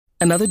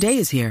Another day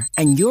is here,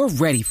 and you're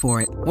ready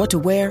for it. What to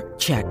wear?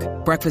 Check.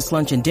 Breakfast,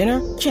 lunch, and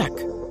dinner? Check.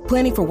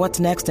 Planning for what's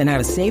next and how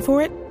to save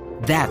for it?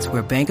 That's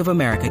where Bank of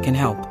America can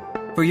help.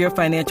 For your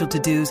financial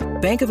to-dos,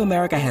 Bank of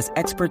America has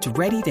experts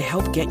ready to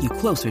help get you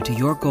closer to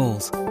your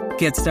goals.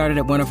 Get started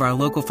at one of our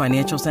local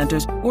financial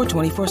centers or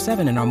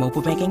 24/7 in our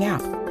mobile banking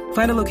app.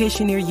 Find a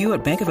location near you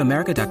at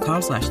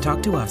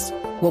bankofamerica.com/talktous.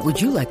 What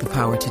would you like the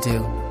power to do?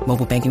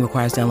 Mobile banking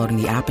requires downloading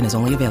the app and is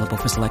only available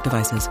for select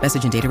devices.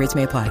 Message and data rates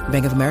may apply.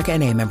 Bank of America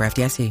N.A., member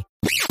FDIC.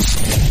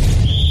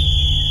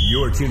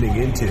 You're tuning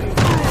into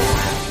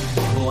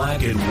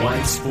Black and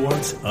White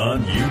Sports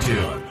on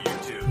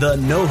YouTube. The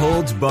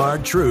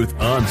no-holds-barred truth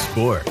on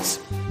sports.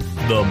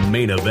 The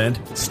main event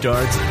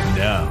starts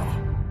now.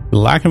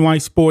 Black and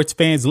White Sports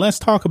fans, let's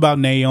talk about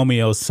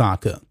Naomi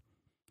Osaka.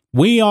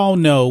 We all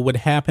know what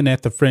happened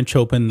at the French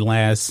Open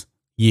last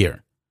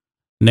year.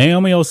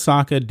 Naomi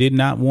Osaka did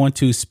not want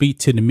to speak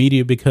to the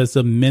media because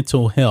of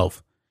mental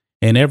health.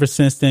 And ever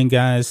since then,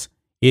 guys,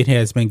 it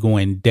has been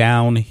going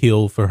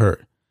downhill for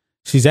her.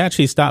 She's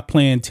actually stopped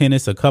playing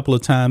tennis a couple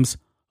of times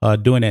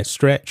during that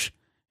stretch.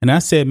 And I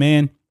said,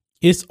 man,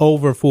 it's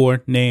over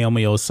for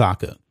Naomi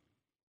Osaka.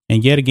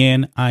 And yet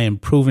again, I am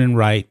proven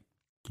right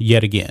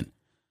yet again.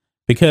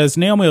 Because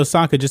Naomi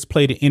Osaka just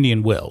played at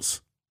Indian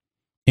Wells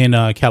in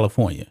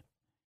California.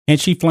 And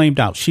she flamed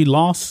out. She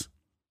lost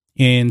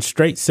in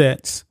straight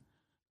sets.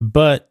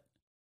 But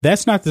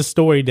that's not the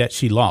story that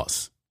she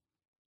lost.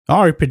 I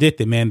already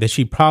predicted, man, that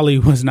she probably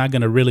was not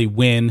going to really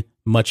win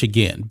much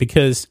again.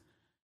 Because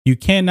you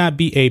cannot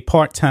be a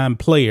part-time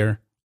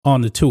player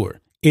on the tour.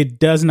 It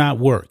does not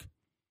work.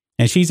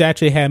 And she's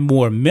actually had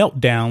more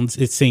meltdowns,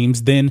 it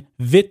seems, than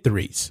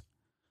victories.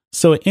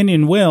 So at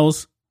Indian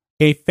Wells,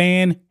 a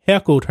fan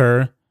heckled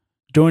her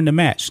during the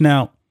match.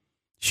 Now,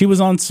 she was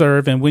on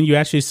serve, and when you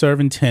actually serve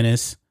in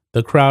tennis,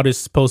 the crowd is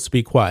supposed to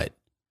be quiet.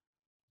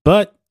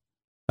 But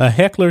a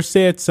heckler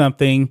said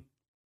something,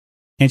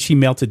 and she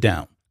melted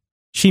down.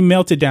 She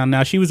melted down.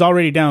 Now, she was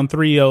already down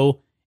 3-0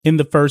 in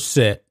the first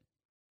set.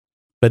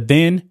 But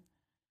then,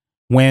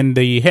 when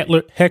the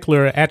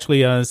heckler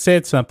actually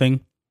said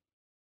something,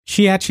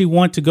 she actually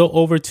wanted to go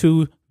over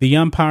to the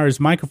umpire's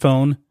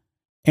microphone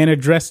and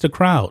address the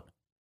crowd.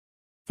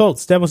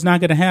 Folks, that was not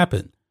going to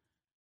happen.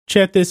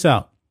 Check this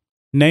out.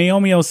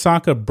 Naomi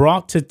Osaka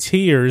brought to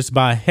tears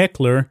by a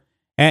heckler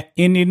at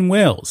Indian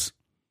Wells.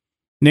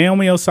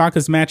 Naomi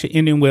Osaka's match at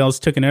Indian Wells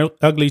took an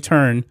ugly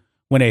turn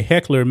when a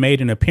heckler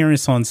made an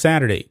appearance on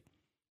Saturday.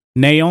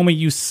 Naomi,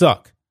 you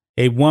suck.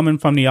 A woman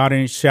from the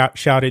audience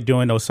shouted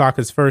during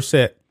Osaka's first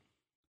set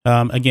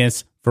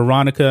against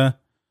Veronika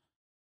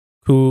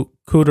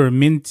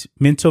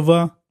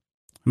Kudermetova.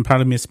 I'm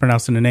probably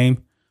mispronouncing the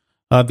name.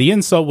 The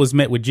insult was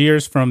met with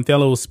jeers from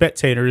fellow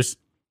spectators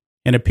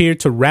and appeared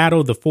to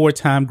rattle the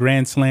four-time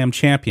Grand Slam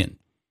champion.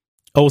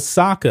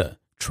 Osaka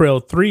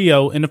trailed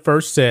 3-0 in the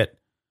first set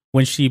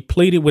when she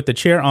pleaded with the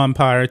chair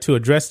umpire to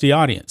address the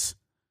audience.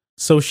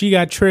 So she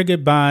got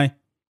triggered by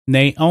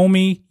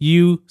Naomi,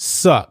 you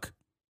suck.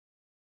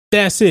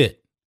 That's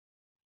it.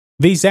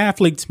 These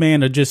athletes,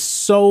 man, are just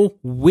so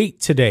weak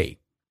today.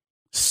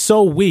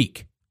 So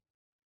weak.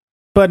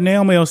 But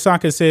Naomi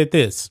Osaka said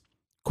this,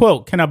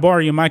 quote, "Can I borrow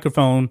your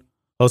microphone?"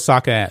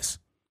 Osaka asked.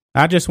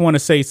 "I just want to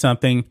say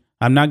something.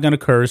 I'm not going to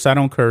curse. I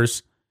don't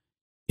curse.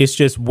 It's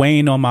just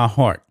weighing on my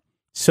heart."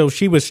 So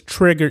she was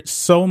triggered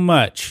so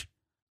much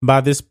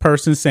by this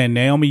person saying,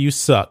 "Naomi, you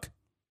suck,"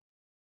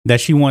 that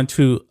she wanted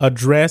to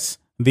address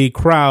the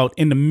crowd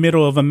in the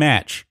middle of a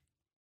match.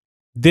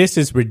 This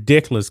is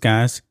ridiculous,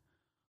 guys.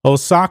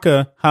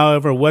 Osaka,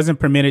 however, wasn't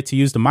permitted to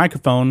use the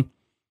microphone.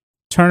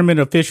 Tournament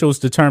officials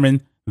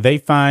determined they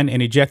fine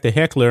and eject the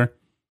heckler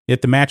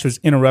if the match was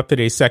interrupted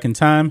a second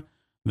time.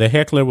 The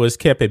heckler was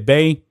kept at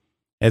bay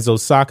as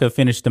Osaka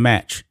finished the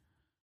match.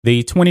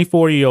 The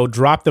 24-year-old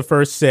dropped the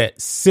first set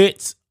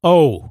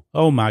 6-0.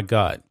 Oh, my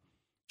God.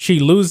 She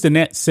loses the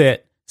next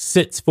set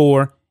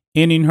 6-4,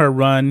 ending her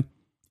run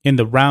in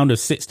the round of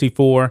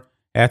 64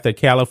 at the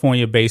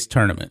California-based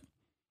tournament.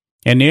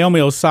 And Naomi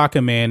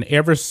Osaka, man,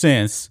 ever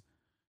since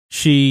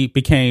she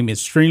became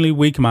extremely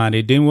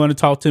weak-minded, didn't want to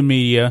talk to the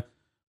media,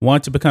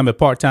 wanted to become a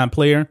part-time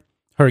player,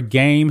 her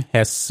game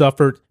has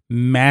suffered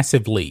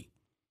massively.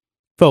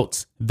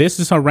 Folks, this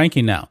is her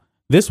ranking now.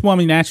 This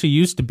woman actually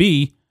used to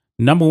be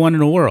number one in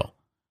the world.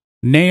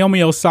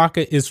 Naomi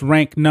Osaka is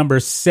ranked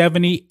number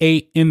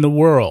 78 in the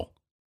world.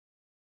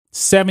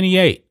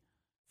 78.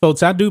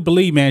 Folks, I do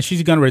believe, man,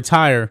 she's going to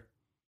retire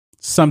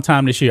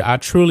sometime this year. I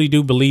truly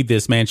do believe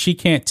this, man. She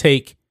can't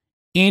take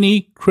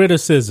any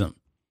criticism.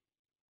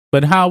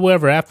 But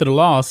however, after the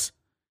loss,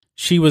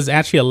 she was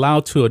actually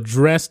allowed to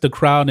address the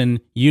crowd, and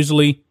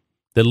usually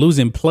the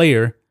losing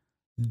player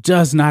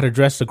does not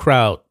address the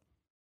crowd.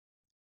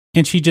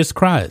 And she just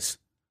cries.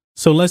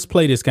 So let's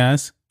play this,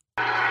 guys.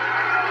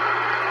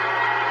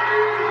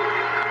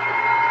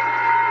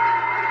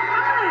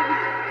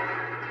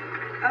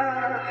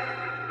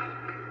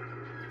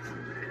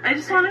 I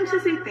just wanted to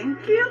say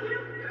thank you.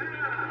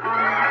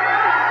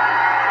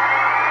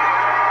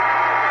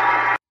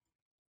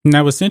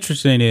 Now, what's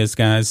interesting is,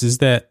 guys, is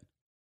that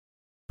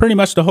pretty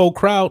much the whole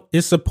crowd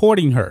is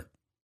supporting her.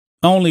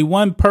 Only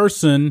one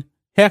person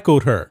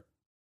heckled her,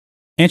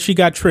 and she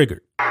got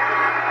triggered. Yeah,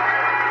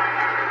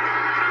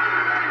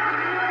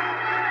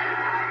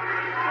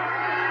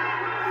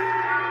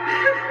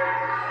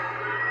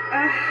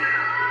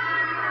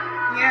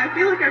 I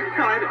feel like I've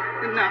cried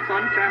enough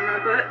on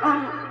camera, but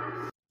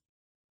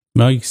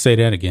No, you can say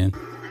that again.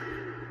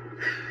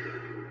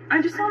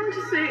 I just wanted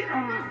to say,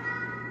 yeah.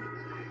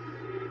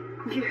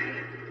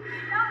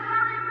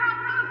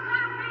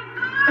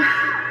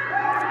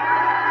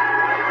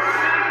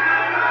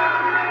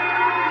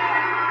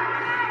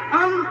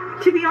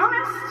 To be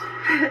honest,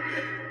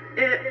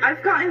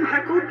 I've gotten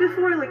heckled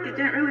before, like, it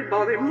didn't really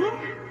bother me,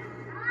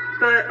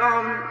 but,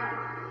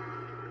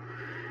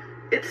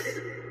 it's,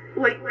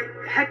 like,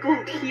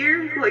 heckled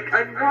here. Like,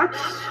 I've watched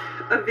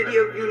a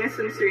video of Venus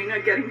and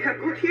Serena getting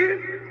heckled here,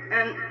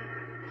 and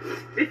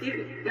if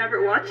you've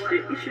never watched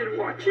it, you should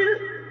watch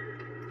it.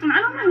 And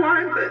I don't know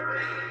why, but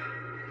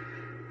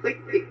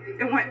like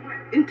it went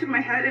into my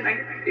head and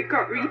it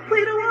got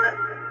replayed a lot.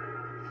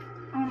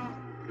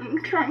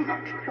 I'm trying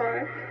not to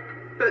cry,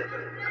 but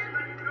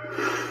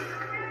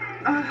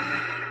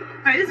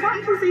I just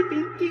wanted to say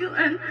thank you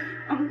and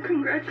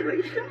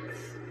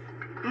congratulations.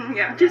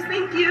 Yeah, just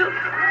thank you.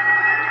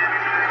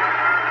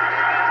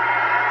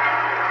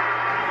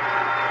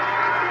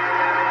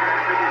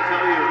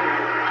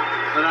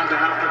 But on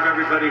behalf of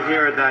everybody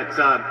here, that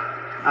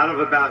out of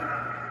about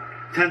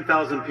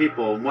 10,000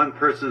 people, one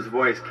person's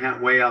voice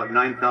can't weigh out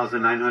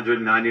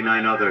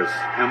 9,999 others.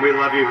 And we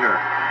love you here.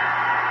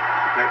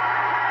 Okay.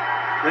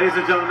 Ladies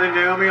and gentlemen,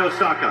 Naomi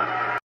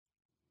Osaka.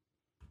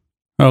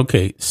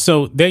 Okay,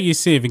 so there you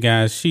see it,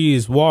 guys. She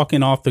is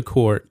walking off the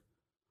court.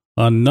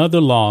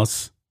 Another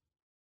loss.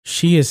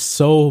 She is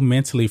so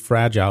mentally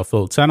fragile,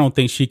 folks. I don't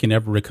think she can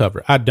ever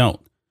recover. I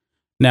don't.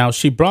 Now,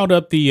 she brought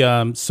up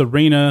the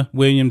Serena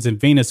Williams and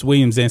Venus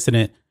Williams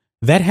incident.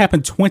 That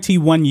happened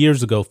 21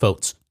 years ago,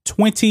 folks.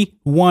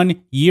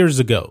 21 years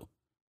ago.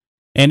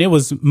 And it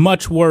was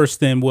much worse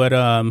than what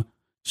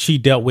she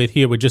dealt with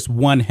here with just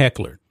one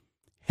heckler.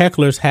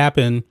 Hecklers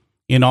happen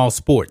in all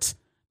sports.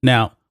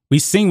 Now,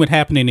 we've seen what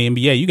happened in the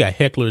NBA. You got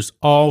hecklers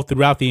all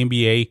throughout the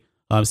NBA,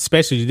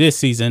 especially this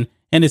season,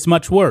 and it's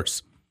much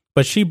worse.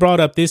 But she brought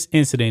up this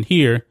incident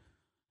here.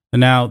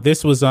 Now,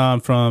 this was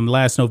from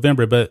last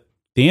November, but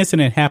the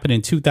incident happened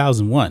in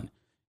 2001.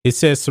 It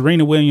says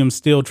Serena Williams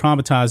still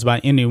traumatized by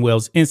Indian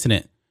Wells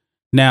incident.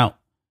 Now,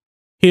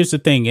 here's the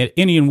thing. At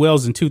Indian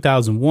Wells in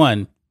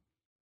 2001,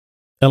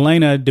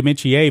 Elena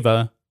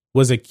Dmitrieva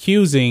was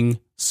accusing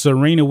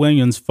Serena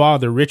Williams'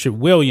 father, Richard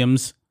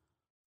Williams,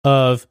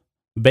 of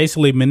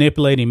basically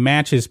manipulating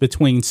matches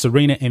between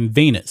Serena and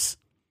Venus.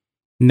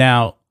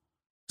 Now,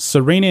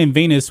 Serena and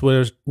Venus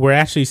were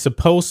actually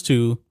supposed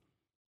to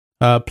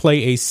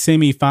play a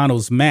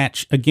semifinals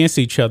match against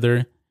each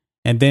other.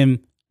 And then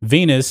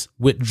Venus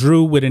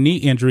withdrew with a knee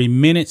injury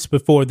minutes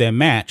before their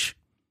match.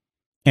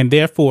 And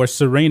therefore,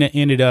 Serena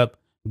ended up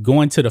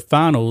going to the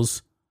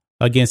finals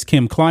against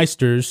Kim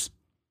Clijsters.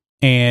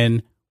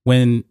 And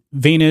when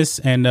Venus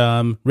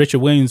and Richard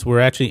Williams were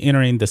actually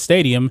entering the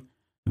stadium,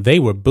 they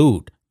were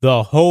booed.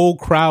 The whole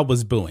crowd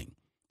was booing.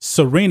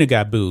 Serena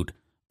got booed.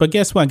 But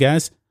guess what,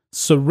 guys?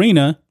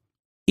 Serena,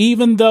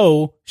 even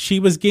though she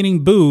was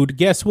getting booed,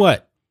 guess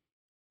what?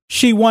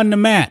 She won the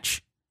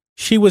match.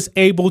 She was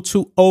able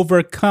to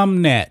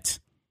overcome that.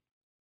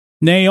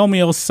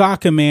 Naomi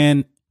Osaka,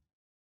 man,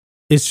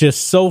 is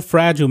just so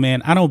fragile,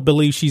 man. I don't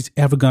believe she's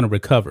ever going to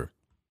recover.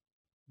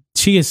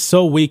 She is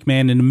so weak,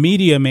 man. And the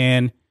media,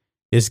 man,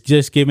 is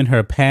just giving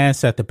her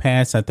pass after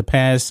pass after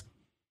pass.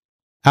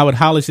 I would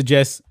highly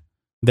suggest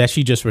that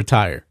she just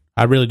retire.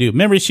 I really do.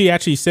 Remember, she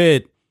actually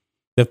said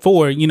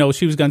before,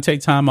 she was going to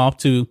take time off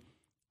to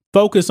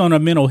focus on her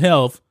mental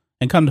health,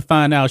 and come to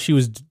find out she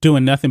was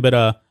doing nothing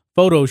but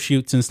photo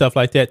shoots and stuff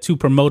like that to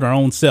promote her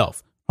own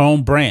self, her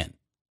own brand.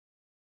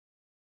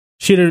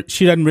 She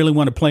doesn't really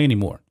want to play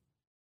anymore.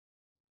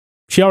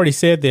 She already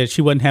said that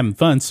she wasn't having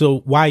fun, so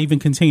why even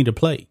continue to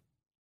play?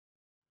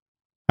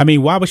 I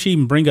mean, why would she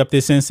even bring up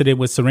this incident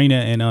with Serena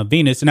and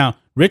Venus? Now,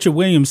 Richard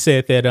Williams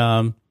said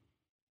that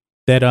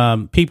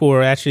people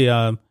were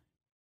actually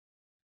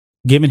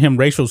giving him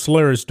racial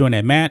slurs during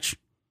that match.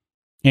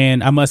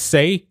 And I must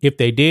say, if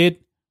they did,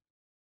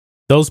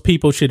 those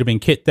people should have been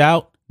kicked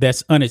out.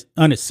 That's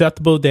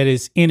unacceptable. That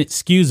is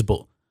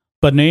inexcusable.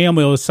 But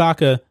Naomi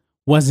Osaka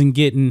wasn't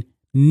getting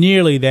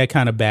nearly that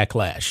kind of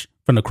backlash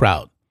from the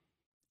crowd.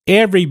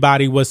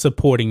 Everybody was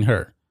supporting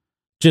her.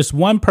 Just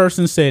one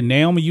person said,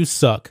 Naomi, you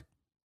suck.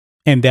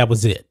 And that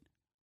was it.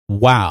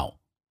 Wow.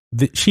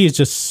 She is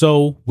just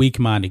so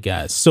weak-minded,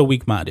 guys. So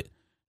weak-minded.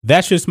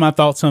 That's just my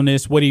thoughts on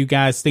this. What do you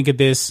guys think of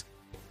this?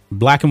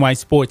 Black and white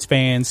sports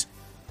fans,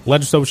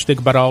 let us know what you think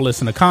about all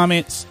this in the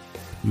comments.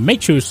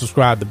 Make sure you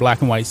subscribe to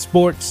Black and White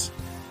Sports.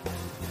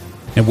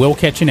 And we'll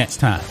catch you next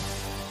time.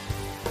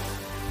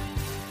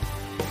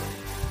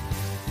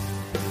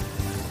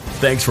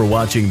 Thanks for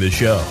watching the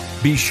show.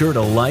 Be sure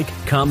to like,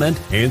 comment,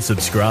 and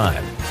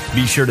subscribe.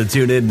 Be sure to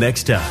tune in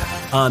next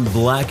time on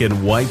Black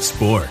and White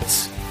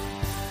Sports.